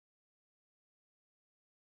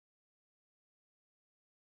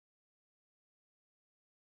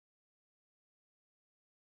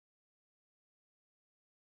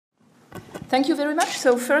Thank you very much.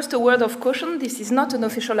 So first, a word of caution. This is not an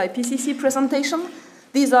official IPCC presentation.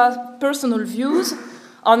 These are personal views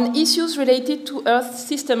on issues related to Earth's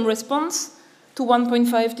system response to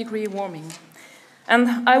 1.5 degree warming.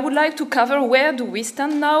 And I would like to cover where do we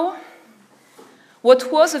stand now,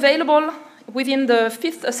 what was available within the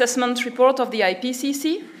fifth assessment report of the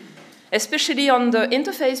IPCC, especially on the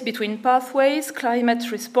interface between pathways,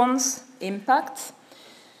 climate response, impacts,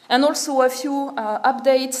 and also a few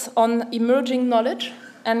updates on emerging knowledge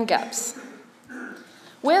and gaps.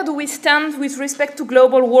 Where do we stand with respect to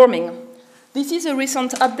global warming? This is a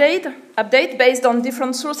recent update based on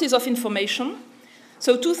different sources of information.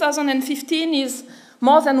 So 2015 is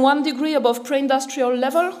more than 1 degree above pre-industrial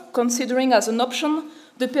level, considering as an option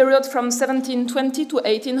the period from 1720 to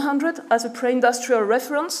 1800 as a pre-industrial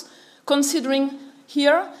reference, considering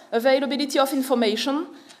here availability of information,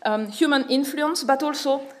 human influence, but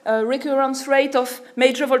also a recurrence rate of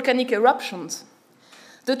major volcanic eruptions.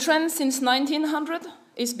 The trend since 1900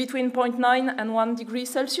 is between 0.9 and 1 degree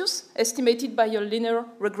Celsius, estimated by a linear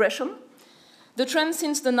regression. The trend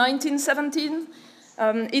since the 1917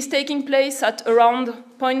 is taking place at around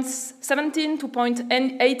 0.17 to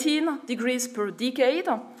 0.18 degrees per decade.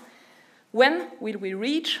 When will we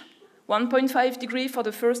reach 1.5 degrees for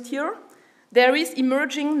the first year? There is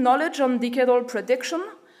emerging knowledge on decadal prediction.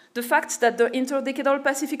 The fact that the interdecadal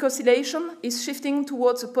Pacific Oscillation is shifting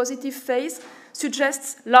towards a positive phase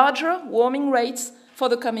suggests larger warming rates for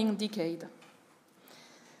the coming decade.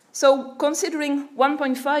 So considering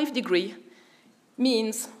 1.5 degree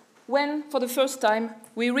means when, for the first time,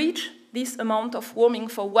 we reach this amount of warming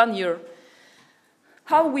for 1 year.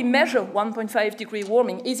 How we measure 1.5 degree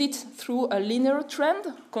warming? Is it through a linear trend,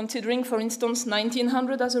 considering, for instance,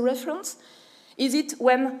 1900 as a reference? Is it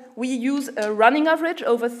when we use a running average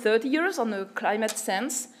over 30 years on a climate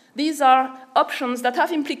sense? These are options that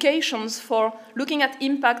have implications for looking at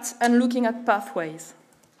impacts and looking at pathways.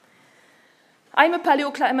 I'm a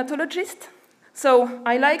paleoclimatologist, so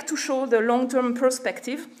I like to show the long-term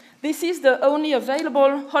perspective. This is the only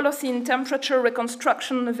available Holocene temperature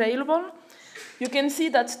reconstruction available. You can see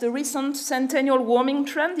that the recent centennial warming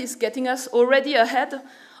trend is getting us already ahead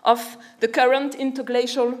of the current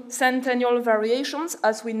interglacial centennial variations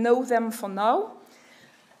as we know them for now.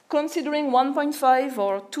 Considering 1.5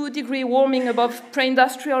 or 2 degree warming above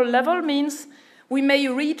pre-industrial level means we may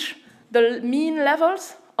reach the mean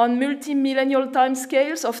levels on multi-millennial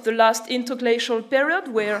timescales of the last interglacial period,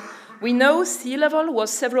 where we know sea level was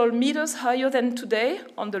several meters higher than today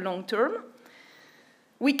on the long term.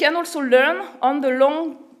 We can also learn on the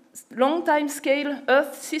long time scale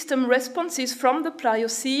Earth system responses from the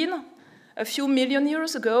Pliocene a few million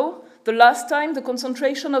years ago. The last time the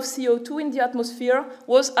concentration of CO2 in the atmosphere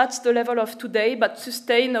was at the level of today, but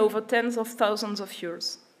sustained over tens of thousands of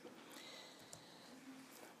years.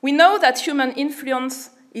 We know that human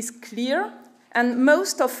influence is clear, and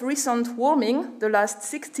most of recent warming, the last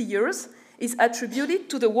 60 years, is attributed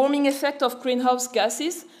to the warming effect of greenhouse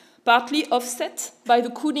gases, partly offset by the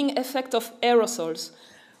cooling effect of aerosols.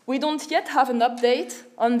 We don't yet have an update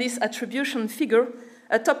on this attribution figure,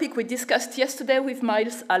 a topic we discussed yesterday with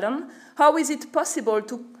Miles Allen. How is it possible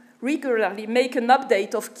to regularly make an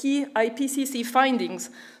update of key IPCC findings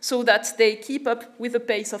so that they keep up with the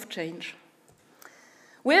pace of change?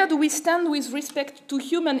 Where do we stand with respect to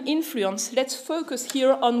human influence? Let's focus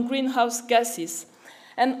here on greenhouse gases.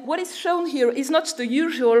 And what is shown here is not the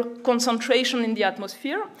usual concentration in the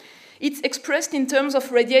atmosphere. It's expressed in terms of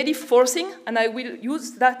radiative forcing, and I will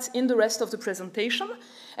use that in the rest of the presentation.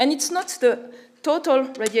 And it's not the total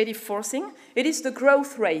radiative forcing, it is the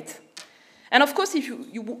growth rate. And of course, if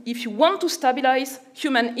you want to stabilize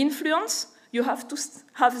human influence, you have to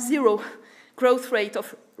have zero growth rate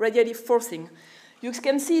of radiative forcing. You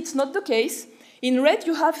can see it's not the case. In red,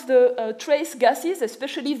 you have the trace gases,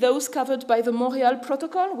 especially those covered by the Montreal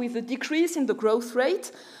Protocol, with a decrease in the growth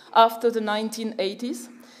rate after the 1980s.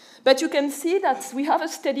 But you can see that we have a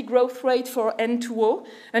steady growth rate for N2O,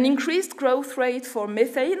 an increased growth rate for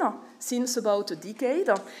methane since about a decade,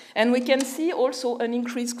 and we can see also an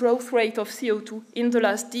increased growth rate of CO2 in the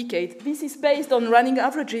last decade. This is based on running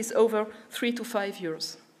averages over 3 to 5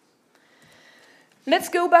 years. Let's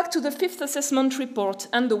go back to the fifth assessment report,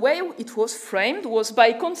 and the way it was framed was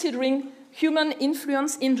by considering human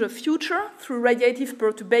influence in the future through radiative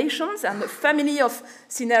perturbations and a family of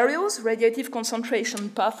scenarios, radiative concentration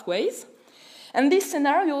pathways. And these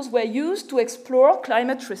scenarios were used to explore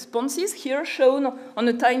climate responses, here shown on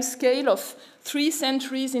a time scale of 3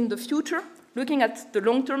 centuries in the future. Looking at the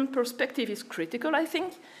long-term perspective is critical, I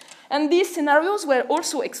think. And these scenarios were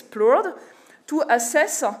also explored to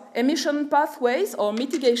assess emission pathways or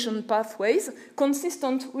mitigation pathways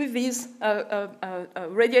consistent with these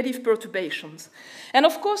radiative perturbations. And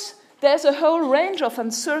of course, there's a whole range of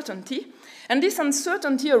uncertainty, and this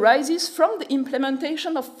uncertainty arises from the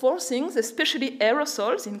implementation of forcings, especially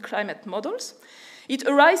aerosols in climate models. It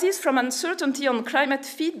arises from uncertainty on climate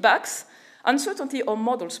feedbacks, uncertainty or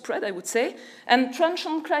model spread, I would say, and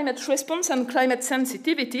transient climate response and climate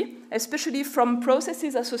sensitivity, especially from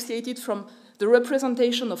processes associated from the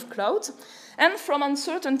representation of clouds, and from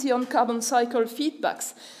uncertainty on carbon cycle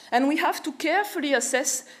feedbacks. And we have to carefully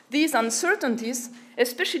assess these uncertainties,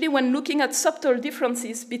 especially when looking at subtle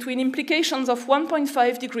differences between implications of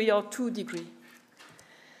 1.5 degree or 2 degree.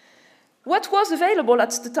 What was available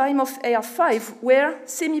at the time of AR5 were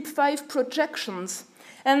SEMIP5 projections,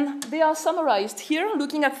 and they are summarized here,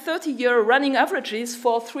 looking at 30-year running averages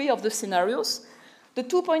for 3 of the scenarios. The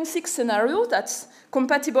 2.6 scenario, that's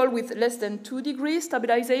compatible with less than 2 degree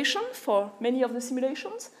stabilization for many of the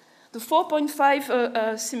simulations, the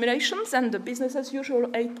 4.5 simulations, and the business as usual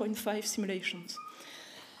 8.5 simulations.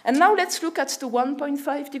 And now let's look at the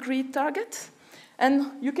 1.5 degree target.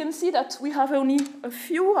 And you can see that we have only a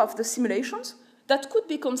few of the simulations that could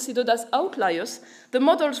be considered as outliers, the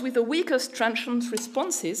models with the weakest transient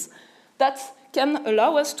responses that can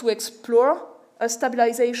allow us to explore a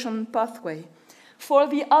stabilization pathway. For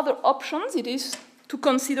the other options, it is to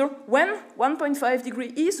consider when 1.5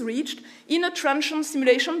 degree is reached in a transient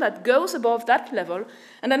simulation that goes above that level,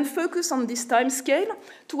 and then focus on this time scale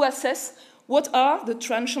to assess what are the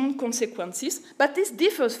transient consequences. But this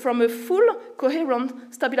differs from a full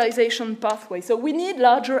coherent stabilization pathway. So we need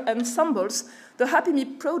larger ensembles. The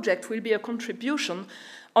HappyMeep project will be a contribution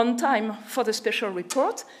on time for the special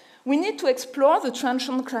report. We need to explore the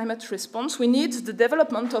transient climate response. We need the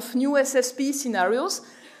development of new SSP scenarios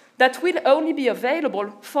that will only be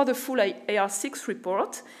available for the full AR6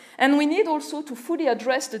 report. And we need also to fully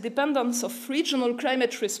address the dependence of regional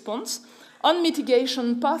climate response on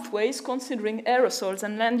mitigation pathways considering aerosols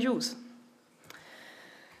and land use.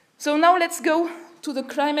 So now let's go to the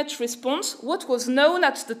climate response. What was known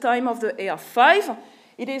at the time of the AR5?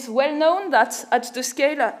 It is well known that at the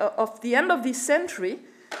scale of the end of this century,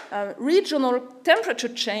 regional temperature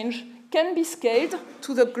change can be scaled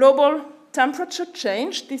to the global temperature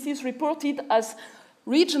change. This is reported as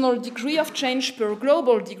regional degree of change per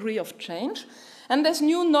global degree of change. And there's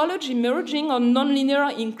new knowledge emerging on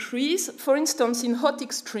nonlinear increase, for instance, in hot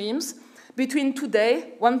extremes between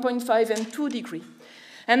today, 1.5 and 2 degrees.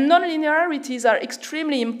 And nonlinearities are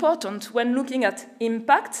extremely important when looking at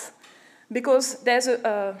impacts, because there's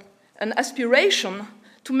an aspiration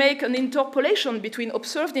to make an interpolation between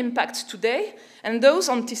observed impacts today and those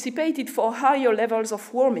anticipated for higher levels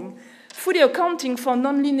of warming. Fully accounting for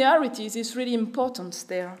nonlinearities is really important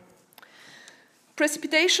there.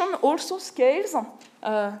 Precipitation also scales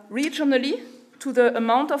regionally to the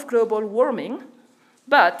amount of global warming,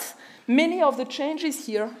 but many of the changes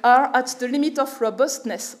here are at the limit of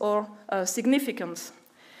robustness or significance.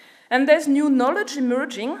 And there's new knowledge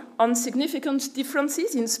emerging on significant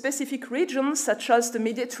differences in specific regions, such as the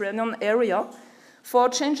Mediterranean area, for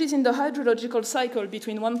changes in the hydrological cycle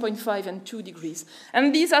between 1.5 and 2 degrees.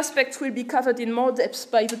 And these aspects will be covered in more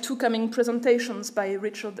depth by the 2 coming presentations by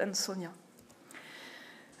Richard and Sonia.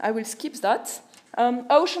 I will skip that.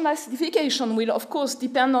 Ocean acidification will, of course,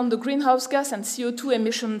 depend on the greenhouse gas and CO2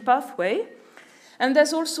 emission pathway. And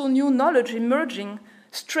there's also new knowledge emerging,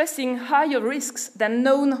 stressing higher risks than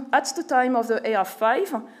known at the time of the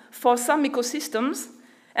AR5 for some ecosystems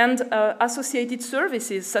and associated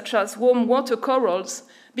services, such as warm water corals,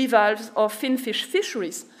 bivalves, or finfish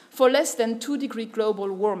fisheries, for less than 2 degree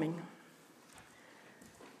global warming.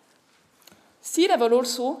 Sea level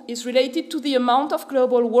also is related to the amount of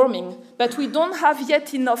global warming, but we don't have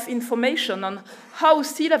yet enough information on how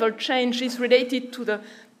sea level change is related to the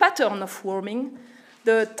pattern of warming,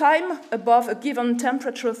 the time above a given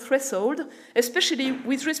temperature threshold, especially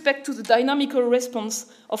with respect to the dynamical response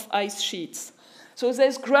of ice sheets. So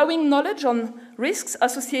there's growing knowledge on risks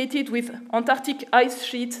associated with Antarctic ice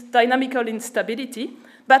sheet dynamical instability,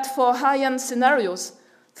 but for high-end scenarios,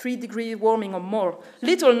 3 degree warming or more.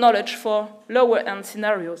 Little knowledge for lower-end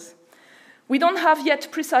scenarios. We don't have yet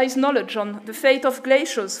precise knowledge on the fate of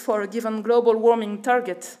glaciers for a given global warming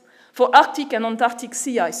target. For Arctic and Antarctic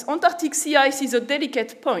sea ice. Antarctic sea ice is a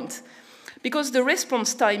delicate point because the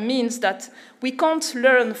response time means that we can't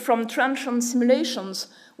learn from transient simulations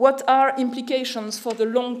what are implications for the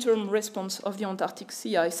long-term response of the Antarctic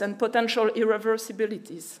sea ice and potential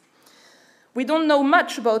irreversibilities. We don't know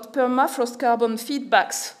much about permafrost carbon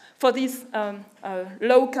feedbacks for these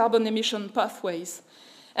low carbon emission pathways.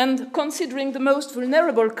 And considering the most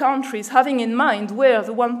vulnerable countries, having in mind where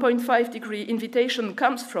the 1.5 degree invitation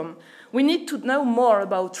comes from, we need to know more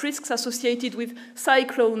about risks associated with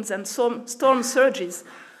cyclones and storm surges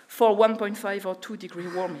for 1.5 or 2 degree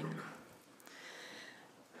warming.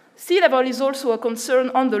 Sea level is also a concern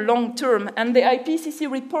on the long term, and the IPCC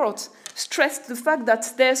report stressed the fact that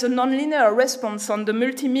there's a nonlinear response on the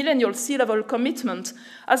multi-millennial sea level commitment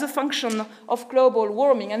as a function of global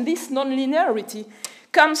warming. And this nonlinearity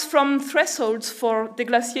comes from thresholds for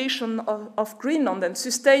deglaciation of Greenland and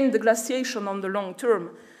sustained deglaciation on the long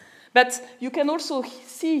term. But you can also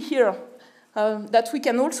see here that we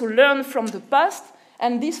can also learn from the past,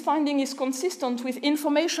 and this finding is consistent with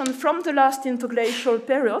information from the last interglacial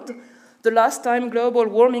period. The last time global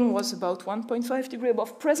warming was about 1.5 degrees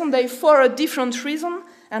above present day for a different reason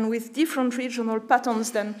and with different regional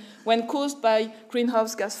patterns than when caused by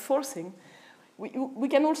greenhouse gas forcing. We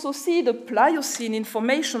can also see the Pliocene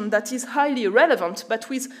information that is highly relevant, but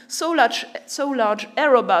with so large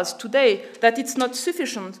error bars today that it's not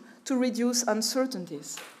sufficient to reduce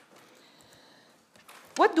uncertainties.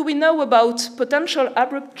 What do we know about potential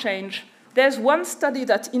abrupt change? There's one study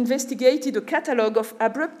that investigated a catalogue of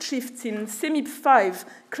abrupt shifts in CEMIP 5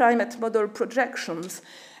 climate model projections,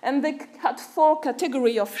 and they had 4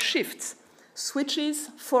 categories of shifts: switches,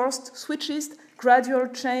 forced switches, gradual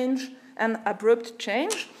change, and abrupt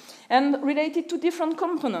change, and related to different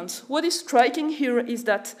components. What is striking here is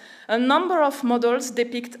that a number of models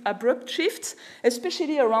depict abrupt shifts,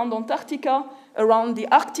 especially around Antarctica, around the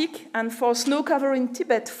Arctic, and for snow cover in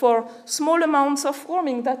Tibet for small amounts of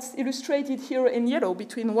warming. That's illustrated here in yellow,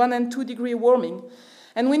 between 1 and 2 degree warming.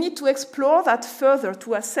 And we need to explore that further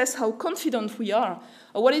to assess how confident we are,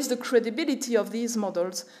 or what is the credibility of these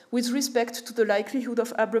models with respect to the likelihood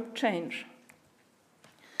of abrupt change.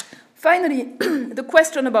 Finally, the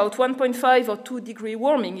question about 1.5 or 2 degree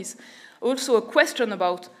warming is also a question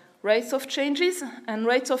about rates of changes and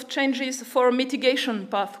rates of changes for mitigation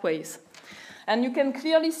pathways. And you can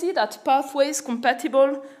clearly see that pathways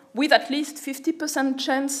compatible with at least 50%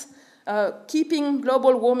 chance keeping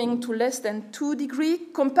global warming to less than 2 degrees,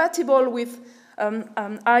 compatible with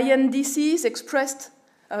INDCs expressed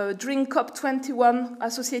during COP21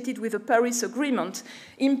 associated with the Paris Agreement,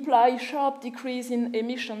 imply sharp decrease in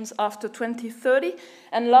emissions after 2030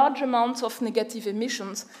 and large amounts of negative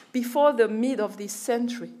emissions before the mid of this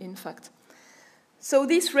century, in fact. So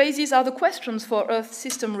these raises other questions for Earth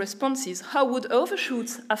system responses. How would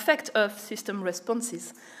overshoots affect Earth system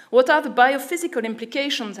responses? What are the biophysical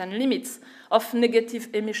implications and limits of negative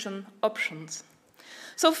emission options?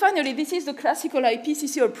 So finally, this is the classical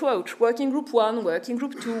IPCC approach: Working Group 1, Working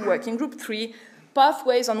Group 2, Working Group 3,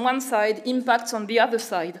 pathways on one side, impacts on the other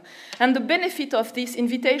side. And the benefit of this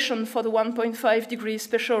invitation for the 1.5 degree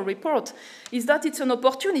special report is that it's an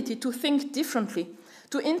opportunity to think differently,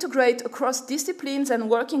 to integrate across disciplines and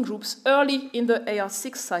working groups early in the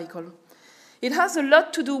AR6 cycle. It has a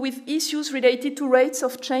lot to do with issues related to rates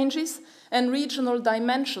of changes and regional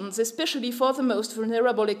dimensions, especially for the most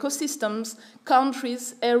vulnerable ecosystems,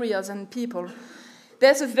 countries, areas, and people.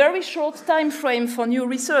 There's a very short time frame for new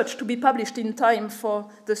research to be published in time for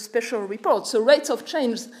the special report, so rates of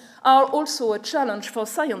change are also a challenge for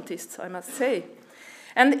scientists, I must say.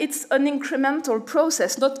 And it's an incremental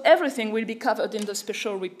process. Not everything will be covered in the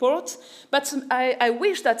special report, but I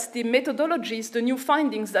wish that the methodologies, the new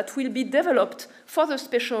findings that will be developed for the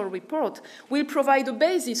special report will provide a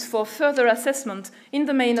basis for further assessment in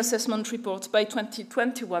the main assessment report by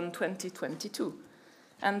 2021-2022.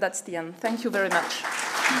 And that's the end. Thank you very much.